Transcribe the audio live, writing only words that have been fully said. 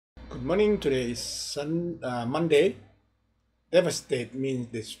Good morning. Today is Monday. Devastate means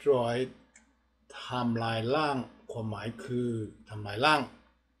destroy ทำลายล้างความหมายคือทำลายล้าง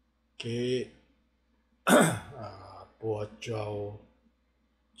เกปัวเจ้า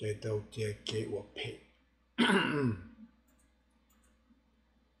เจเดาเจเกอวเพ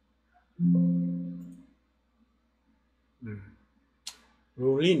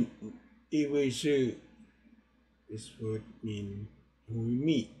Rolling 意味是 this word mean หุย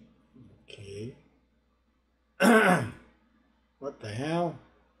มี okay what the hell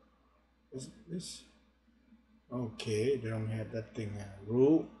is this okay they don't have that thing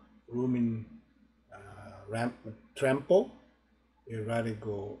rule mean trample we rather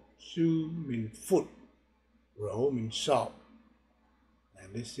go shoe mean foot roll mean shop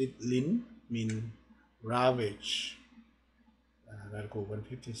and this is lin mean ravage that go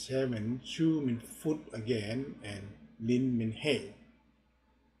 157 shoe mean foot again and lin mean hay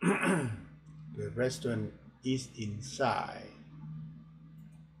the restaurant is inside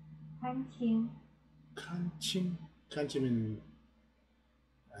Kanching mean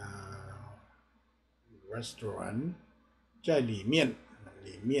restaurant 在里面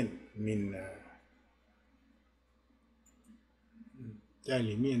mean 在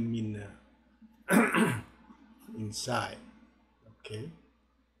里面 mean inside okay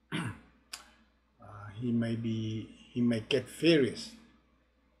he may get furious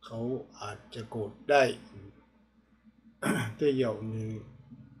เขาอาจจะโกรธได้ แต่有你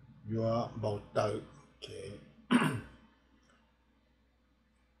有冇到 okay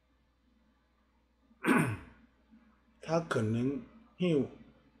他可能หิ้ว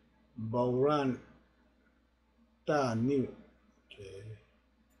โบราณต้านิ้ว okay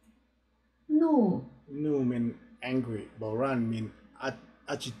no mean angry โบราณ mean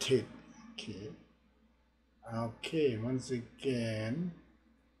agitate okay once again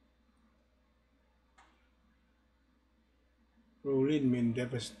Rolling mean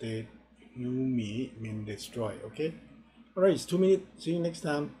devastate Humi mean destroy okay alright it's 2 minutes see you next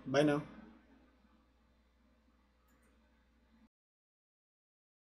time bye now